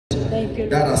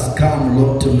that has come,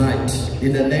 Lord, tonight.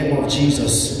 In the name of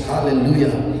Jesus.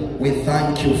 Hallelujah. We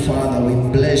thank you, Father. We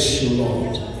bless you,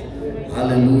 Lord.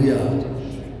 Hallelujah.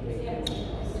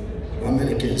 How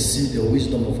many can see the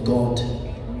wisdom of God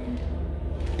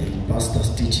in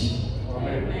Pastor's teaching?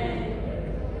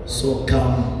 Amen. So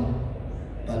calm,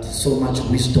 but so much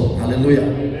wisdom. Hallelujah.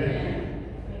 Amen.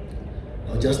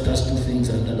 I'll just touch two things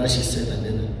and that she said, and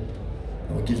then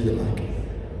I'll give you the mic.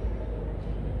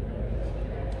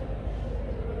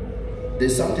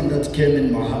 There's something that came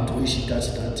in my heart when she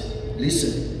touched that.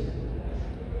 Listen,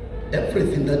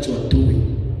 everything that you are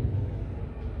doing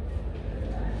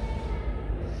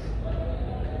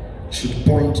should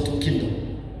point to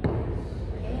kingdom.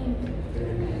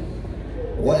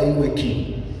 Why are you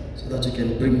working? So that you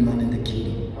can bring money in the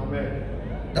kingdom. Amen.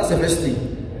 That's the first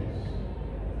thing.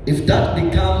 If that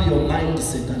becomes your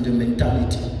mindset and your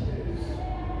mentality,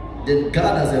 then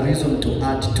God has a reason to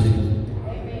add to you.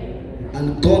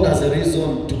 And God has a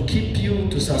reason to keep you,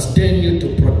 to sustain you,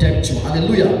 to protect you.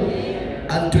 Hallelujah.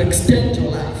 And to extend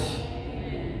your life.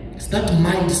 It's that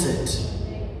mindset.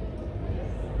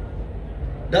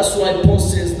 That's why Paul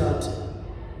says that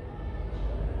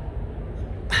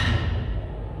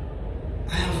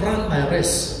I have run my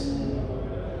race.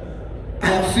 I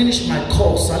have finished my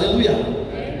course. Hallelujah.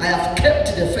 I have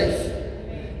kept the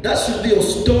faith. That should be your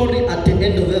story at the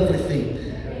end of everything.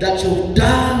 That you've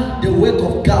done the work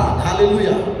of God.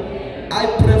 Hallelujah. I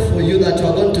pray for you that you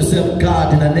are going to serve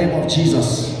God in the name of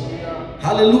Jesus.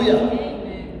 Hallelujah.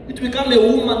 It becomes a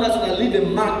woman that's going to leave a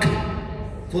mark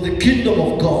for the kingdom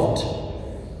of God.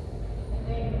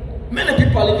 Many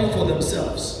people are living for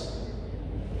themselves.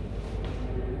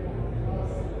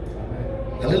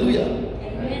 Hallelujah.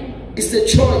 Amen. It's a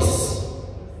choice.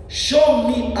 Show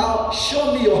me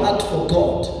your heart for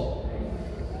God.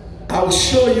 I'll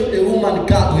show you a woman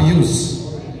God will use.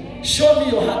 Show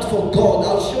me your heart for God.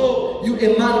 I'll show you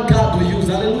a man God will use.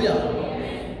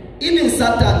 Hallelujah. Even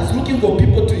Satan is looking for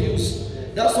people to use.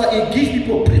 That's why he gives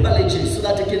people privileges so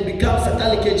that they can become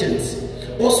satanic agents.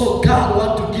 Also, God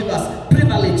wants to give us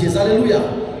privileges. Hallelujah.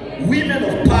 Women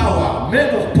of power,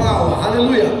 men of power.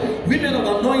 Hallelujah. Women of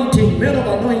anointing, men of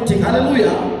anointing.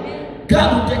 Hallelujah.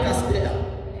 God will take us there.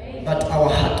 But our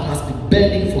heart must be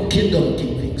burning for kingdom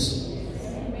things.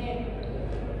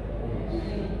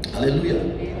 Hallelujah.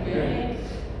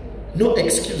 No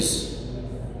excuse.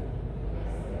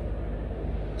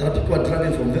 There are people who are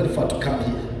driving from very far to come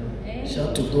here. She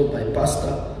had to go by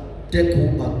pastor, take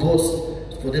Uber, goes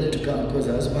for them to come because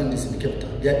her husband is in Cape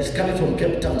Town. Yeah, he's coming from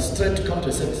Cape Town straight to come to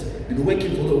a service. Been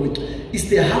working for the week. It's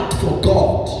the heart for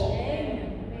God.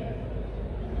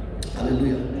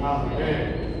 Hallelujah.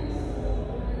 Amen.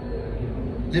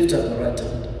 Lift up the right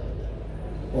hand.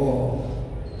 Oh,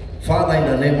 Father, in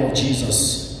the name of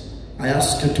Jesus, I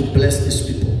ask you to bless these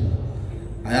people.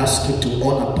 I ask you to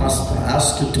honor pastor. I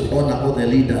ask you to honor all the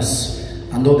leaders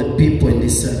and all the people in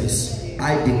this service.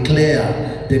 I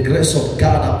declare the grace of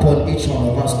God upon each one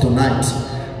of us tonight.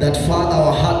 That Father,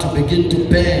 our heart to begin to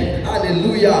burn.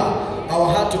 Hallelujah.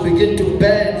 Our heart to begin to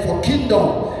burn for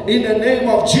kingdom in the name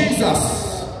of Jesus.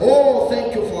 Oh,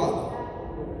 thank you, Father.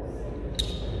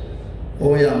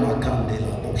 Oh, yeah,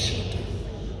 Makandela Boshata.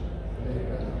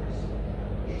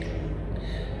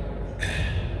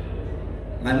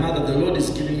 My mother, the Lord is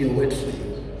giving you a word for you.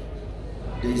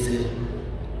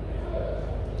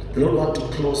 The Lord wants to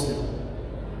close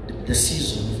the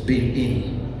season of being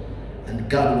in, and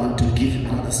God wants to give you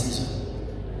another season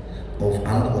of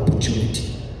another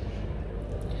opportunity.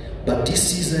 But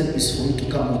this season is for you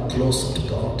to come more closer to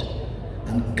God,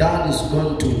 and God is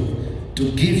going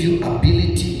to give you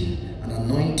ability and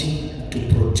anointing to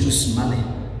produce money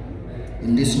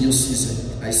in this new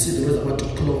season. I see the Lord about to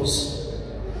close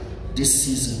this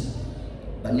season,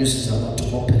 but new season is about to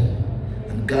open,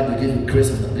 and God will give you grace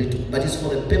and ability. But it's for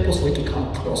the purpose for you to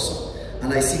come closer.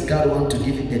 And I see God want to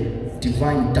give you a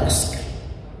divine task.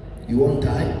 You won't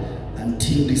die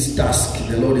until this task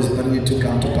the Lord is bringing you to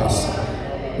come to pass.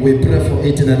 We pray for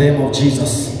it in the name of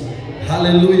Jesus.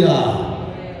 Hallelujah.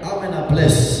 Amen. I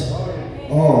bless.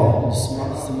 Oh,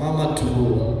 it's Mama to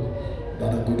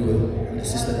Brother Goodwill and the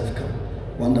sister that have come.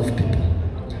 Wonderful people.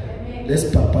 Let's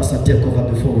Pastor take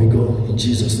over before we go in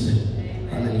Jesus' name.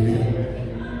 Hallelujah.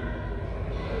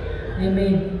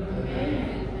 Amen.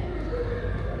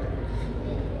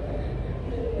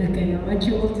 Okay, I want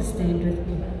you all to stand with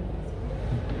me.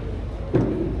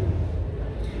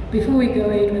 Before we go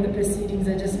in with the proceedings,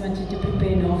 I just want you to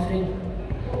prepare an offering.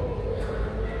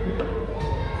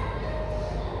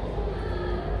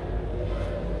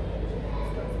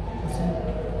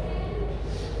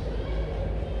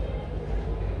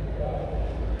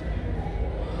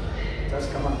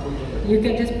 Just come on. You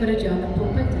can just put it on the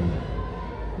pulpit and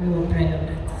we will pray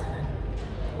over it.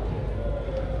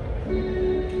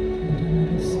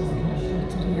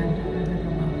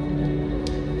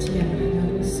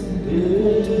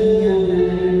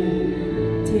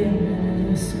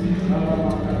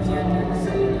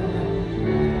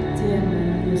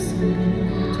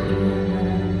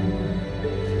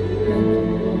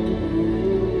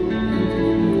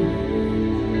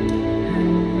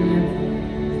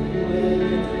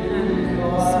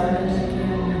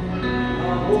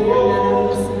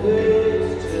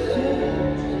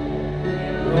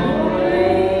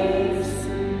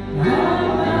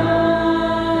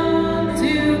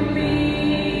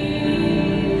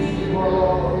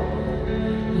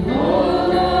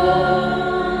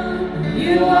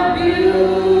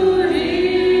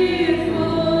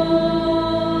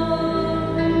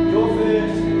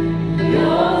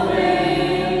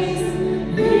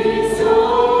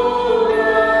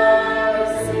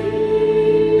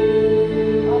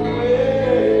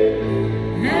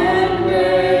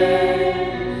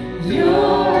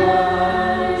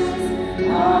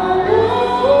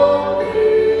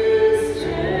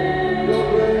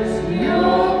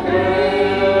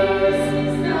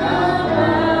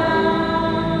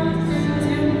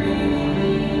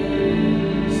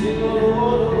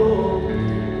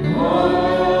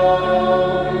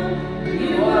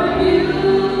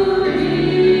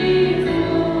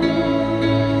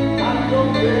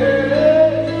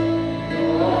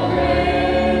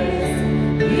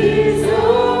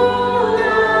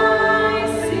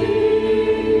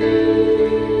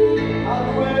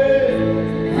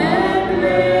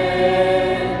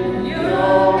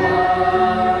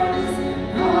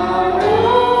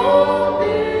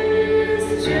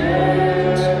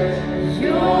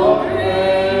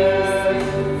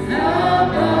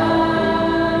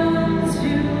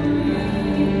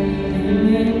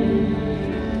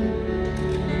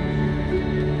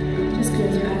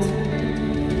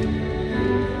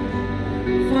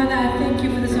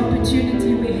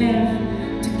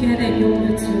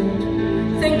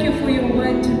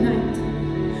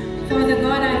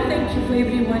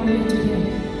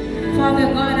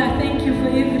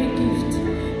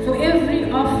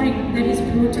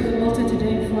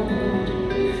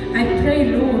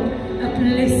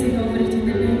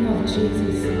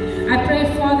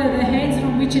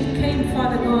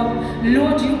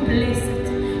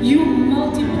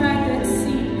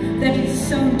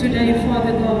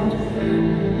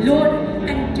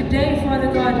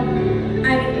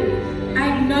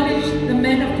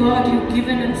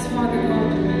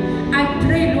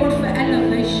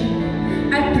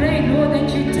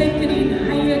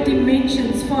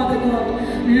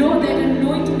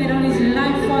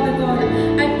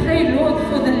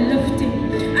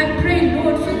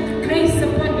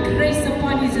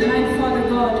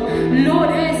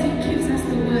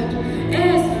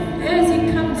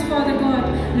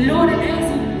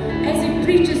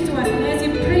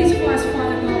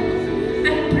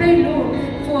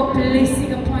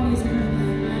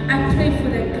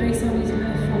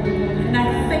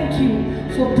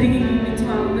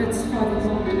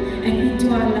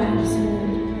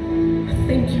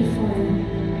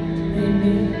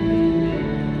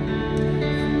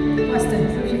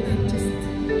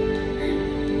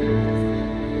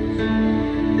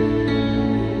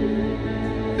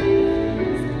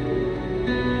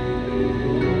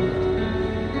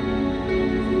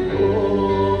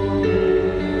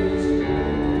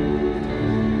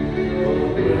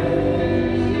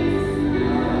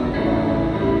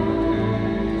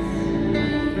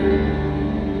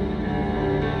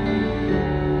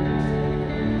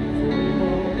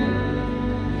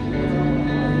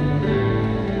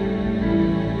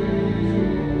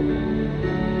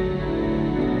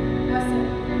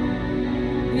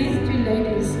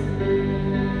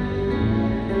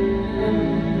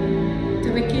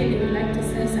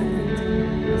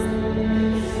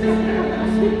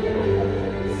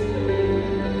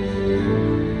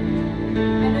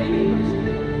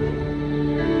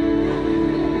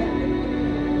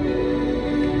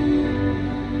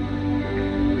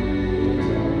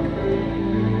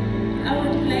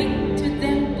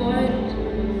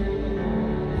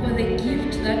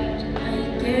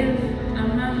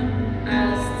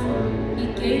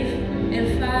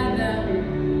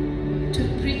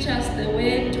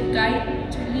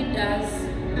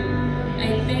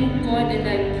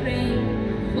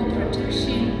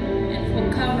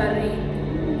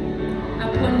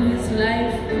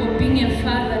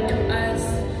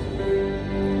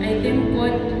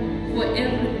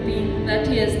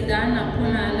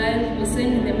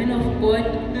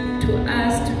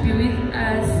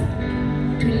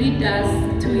 To lead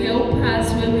us, to help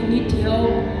us when we need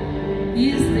help. He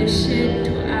is the shade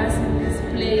to us in this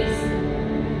place.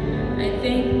 I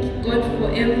thank God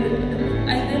for everything.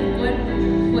 I thank God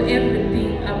for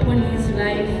everything upon his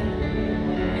life.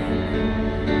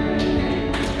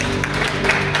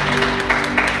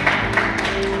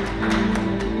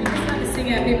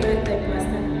 Happy birthday,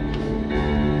 Pastor.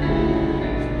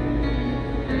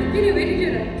 Where did you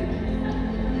write?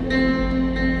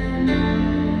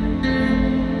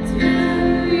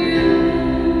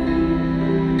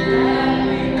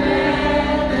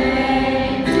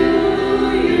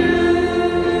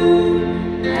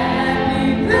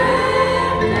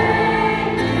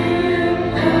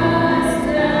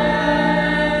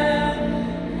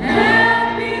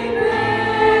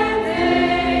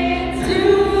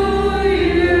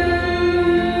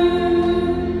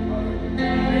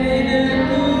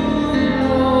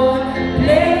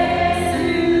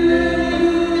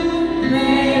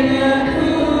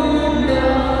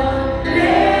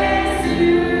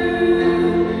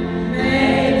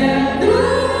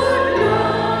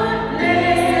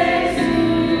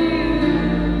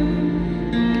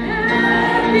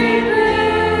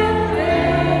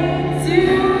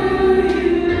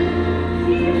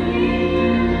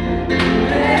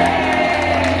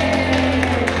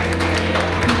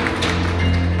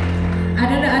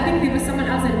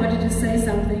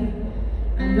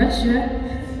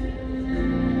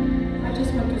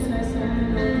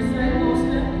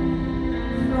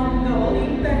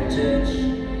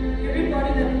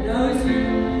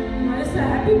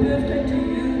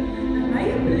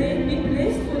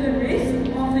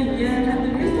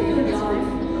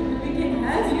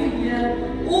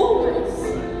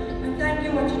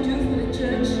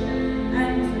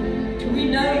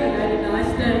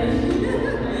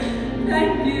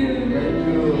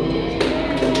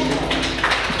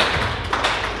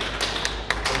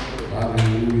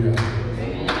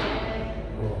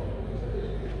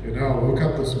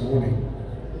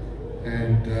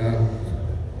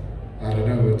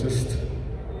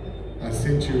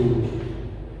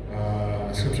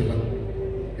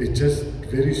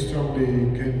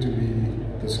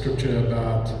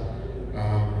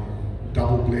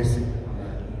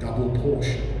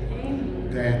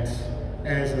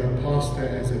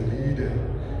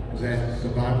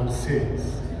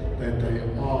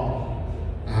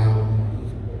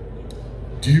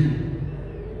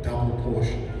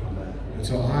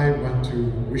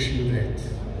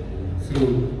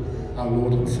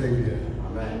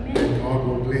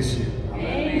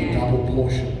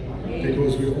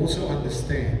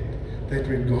 That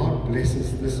when God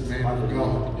blesses this man of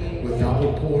God with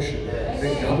double portion,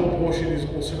 then double portion is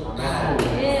also our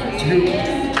due.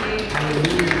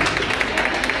 Hallelujah.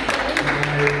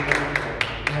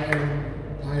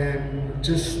 I am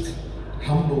just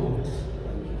humbled.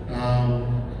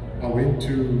 I went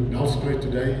to Nelspruit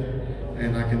today,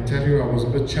 and I can tell you I was a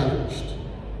bit challenged.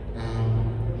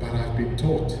 But I've been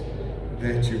taught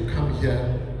that you come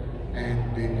here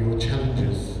and then your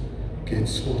challenges get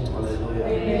sorted.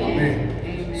 Amen.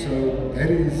 So that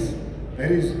is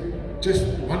just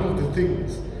one of the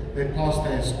things that Pastor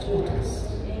has taught us.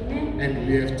 And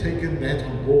we have taken that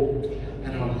on board,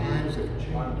 and our lives have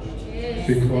changed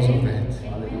because of that.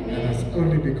 And that's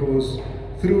only because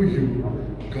through you,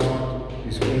 God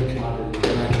is working.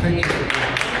 And I thank you for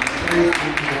that. Praise be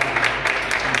to God.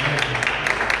 Amen.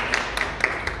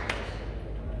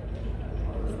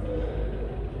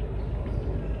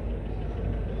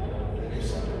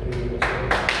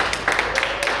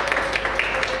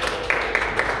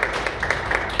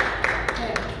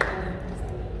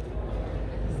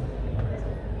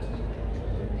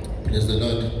 Praise the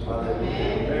Lord.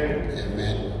 Amen.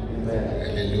 Amen.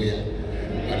 Hallelujah.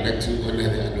 I'd like to honor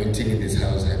the anointing in this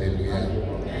house. Hallelujah.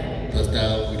 Pastor,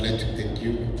 we'd like to thank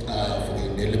you for the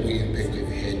indelible impact you've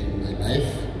had in my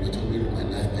life, not only in my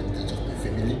life, but that of my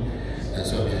family. That's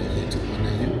why we are here to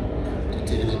honor you, to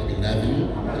tell you that we love you.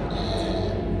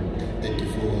 Thank you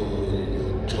for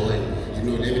your joy. You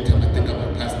know, every time I think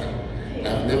about Pastor,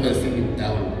 I've never seen him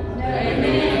down. You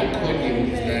know, when I call him,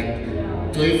 he's like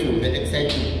joyful, the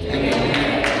excitement.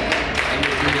 Hallelujah.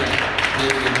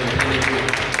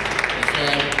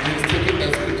 He's taking the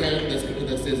scripture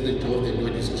that says the joy of the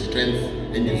Lord is your strength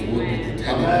and his word with it.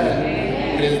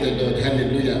 Hallelujah. Praise the Lord.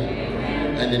 Hallelujah.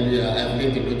 Hallelujah. I've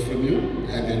learned a lot from you.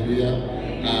 Hallelujah.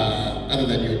 Other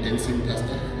than your dancing,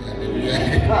 Pastor. Hallelujah.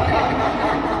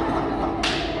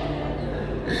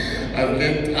 I've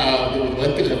learned, the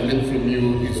one thing I've learned from you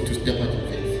is to step out in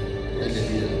faith.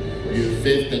 Hallelujah. Your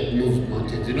faith that moves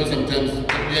mountains. You know, sometimes we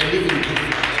are living in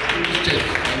this church.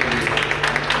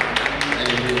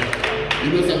 Hallelujah. You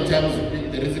know, sometimes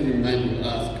there is person in mind will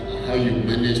ask how you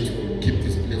manage to keep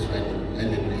this place running.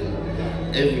 Hallelujah.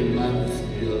 Every month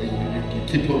you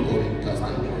keep on going,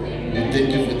 Pastor. We thank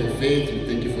you for the faith, we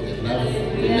thank you for the love,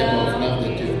 the level of love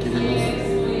that you've given us.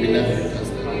 We love you,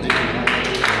 Pastor. Thank you.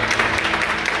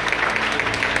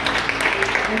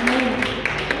 Amen.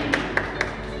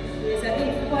 Yes, I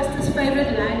think Pastor's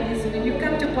favorite line is, when you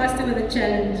come to Pastor with a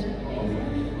challenge,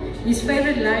 his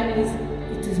favorite line is,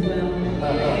 "It is well."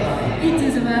 It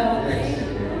is well.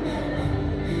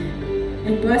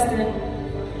 And Pastor,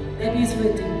 that is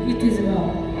fitting. It is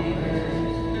well.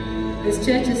 This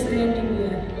church is standing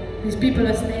here. These people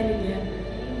are standing here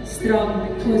strong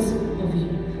because of you.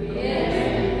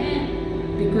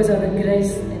 Because of the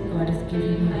grace that God has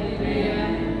given you.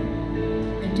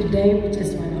 And today we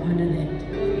just want to honor that.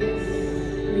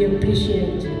 We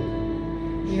appreciate you.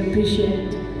 We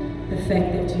appreciate the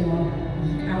fact that you are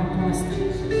our pastor.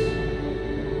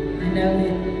 I know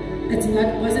that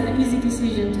it wasn't an easy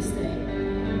decision to stay.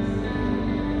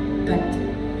 But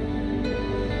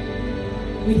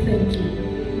we thank you.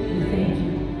 We thank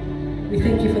you. We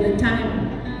thank you for the time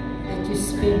that you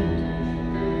spend.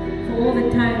 For all the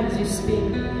times you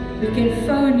spend. We can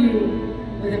phone you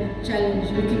with a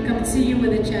challenge. We can come see you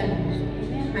with a challenge.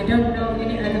 I don't know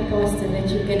any other pastor that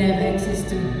you can have access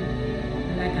to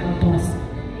like our pastor.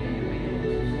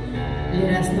 Let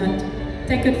us not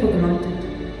take it for granted,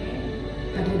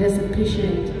 but let us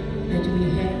appreciate that we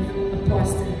have a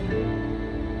pastor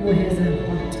who has a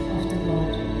heart after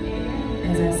God,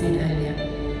 as I said earlier.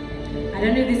 I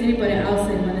don't know if there's anybody else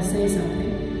that want to say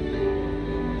something,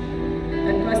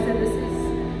 but Pastor, this is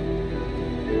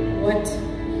what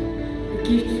the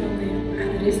gift from the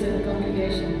rest of the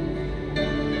congregation.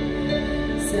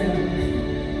 So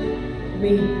we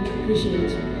appreciate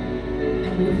you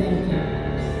and we thank you.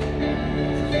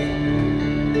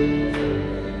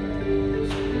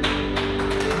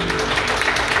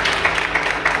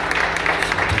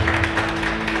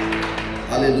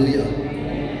 Hallelujah.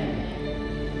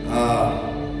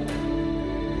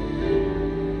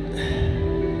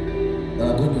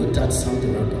 I'm going to touch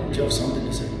something right now. Do you have something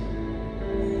to say?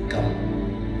 Come.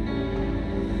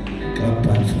 Clap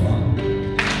hand for her.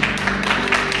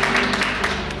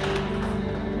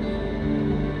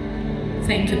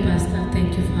 Thank you, Pastor. Thank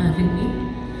you for having me.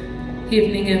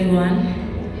 Evening, everyone.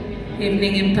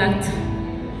 Evening, Impact.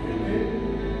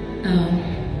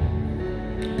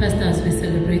 Pastor, as we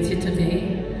celebrate you today,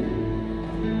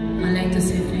 I'd like to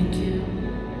say thank you.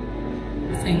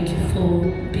 Thank you for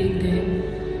being there.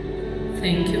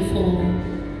 Thank you for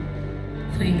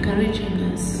encouraging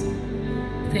us.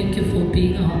 Thank you for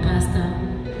being our pastor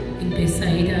in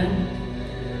Bethsaida.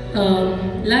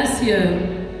 Last year,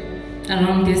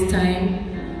 around this time,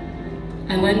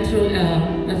 I went through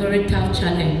a very tough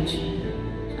challenge.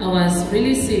 I was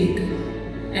really sick,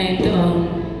 and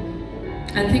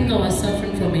I think I was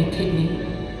suffering from a kidney.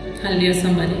 Hallelujah,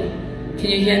 somebody. Can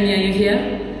you hear me? Are you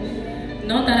here?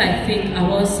 Not that I think I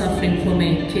was suffering from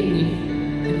a kidney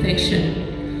infection,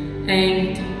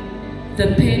 and the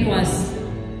pain was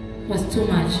too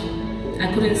much.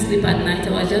 I couldn't sleep at night. I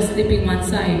was just sleeping one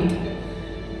side.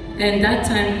 And that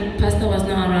time, Pastor was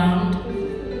not around.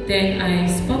 Then I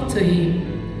spoke to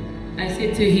him. I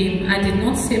said to him, I did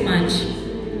not say much.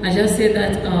 I just said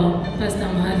that, Pastor,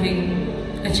 I'm having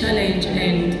a challenge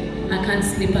and I can't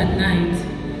sleep at night.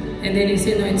 And then he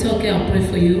said, no, it's okay, I'll pray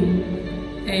for you.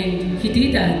 And he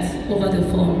did that over the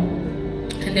phone.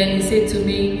 And then he said to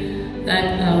me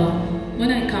that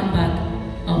when I come back,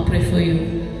 I'll pray for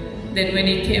you. Then when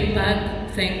he came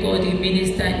back, thank God, he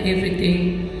ministered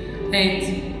everything.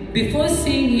 And before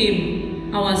seeing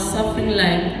him, I was suffering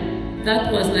like,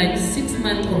 that was like 6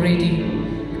 months already.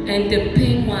 And the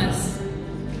pain was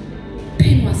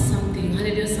something.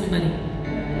 Hallelujah, somebody.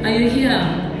 Are you here?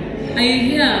 Are you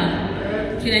here?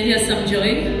 Can I hear some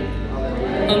joy?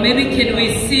 Or maybe can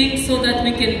we sing so that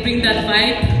we can bring that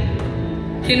vibe?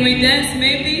 Can we dance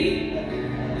maybe?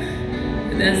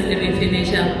 Let me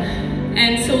finish up.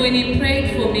 And so when he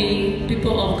prayed for me,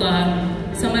 people of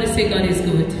God, somebody say God is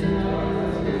good.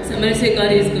 Somebody say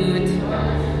God is good.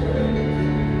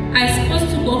 I was supposed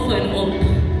to go for an op.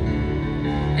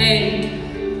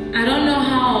 And I don't know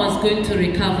how I was going to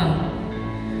recover.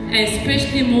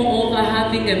 Especially moreover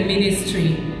having a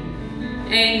ministry.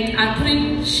 And I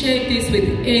couldn't share this with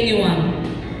anyone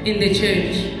in the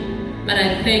church. But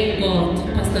I thank God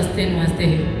Pastor Stan was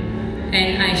there.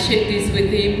 And I shared this with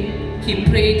him. He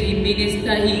prayed, he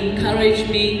ministered, he encouraged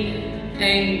me.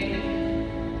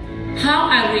 And how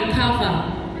I recover,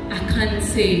 I can't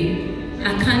say.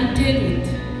 I can't tell it.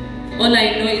 All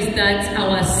I know is that I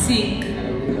was sick.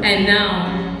 And now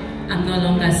I'm no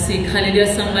longer sick.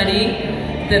 Hallelujah, somebody.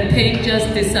 the pain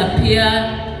just disappear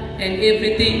and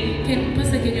everything.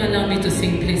 Pastor, can you allow me to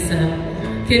sing, please, sir?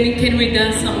 Can we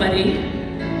dance, somebody?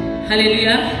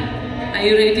 Hallelujah. Are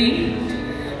you ready?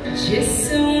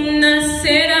 Jesús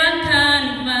nacerá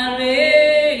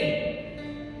Calvary.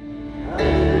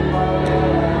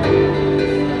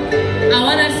 I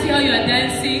want to see how you are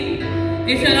dancing.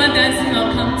 If you're not dancing,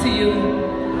 I'll come to you.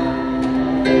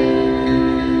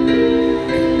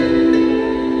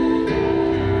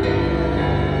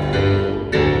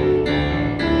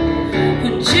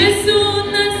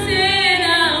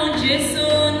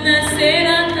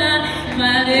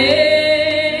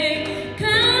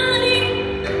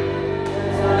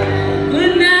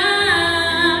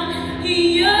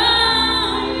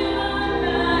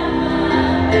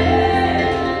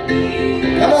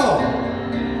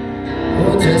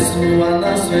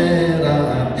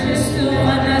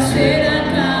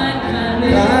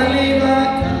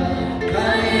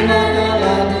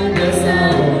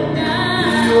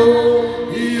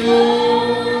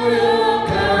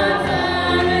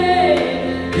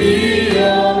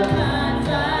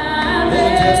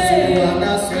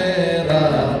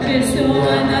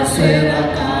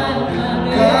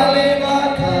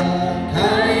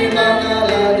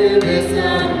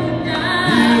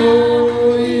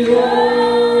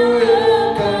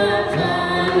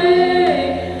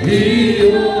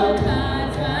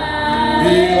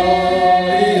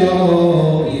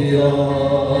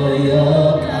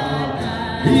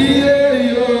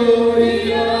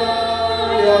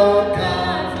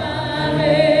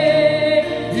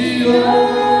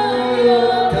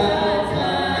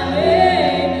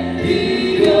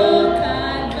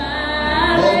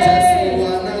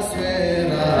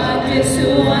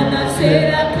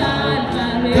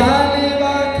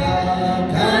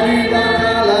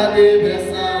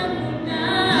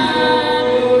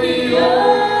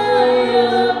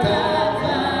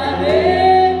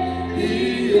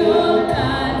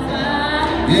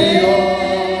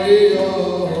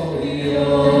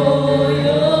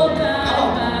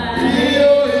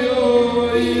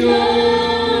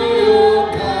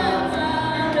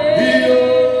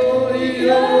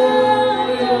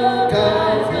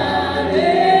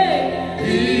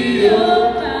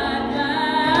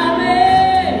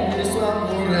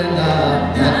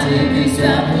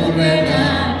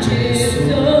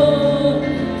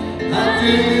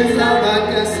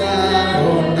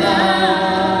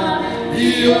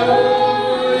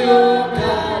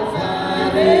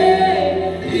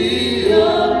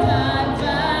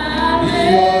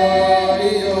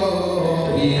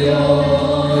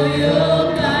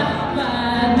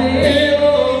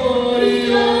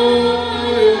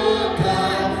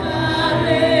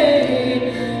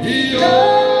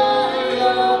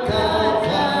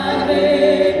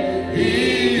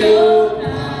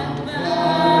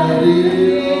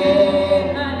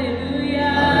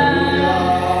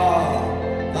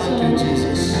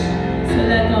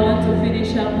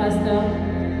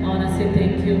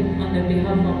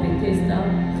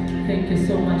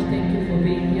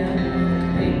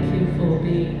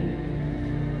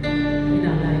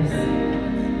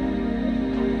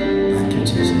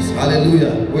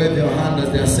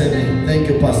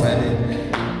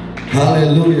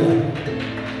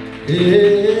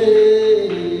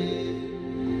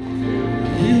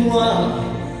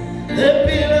 The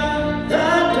pillar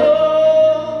that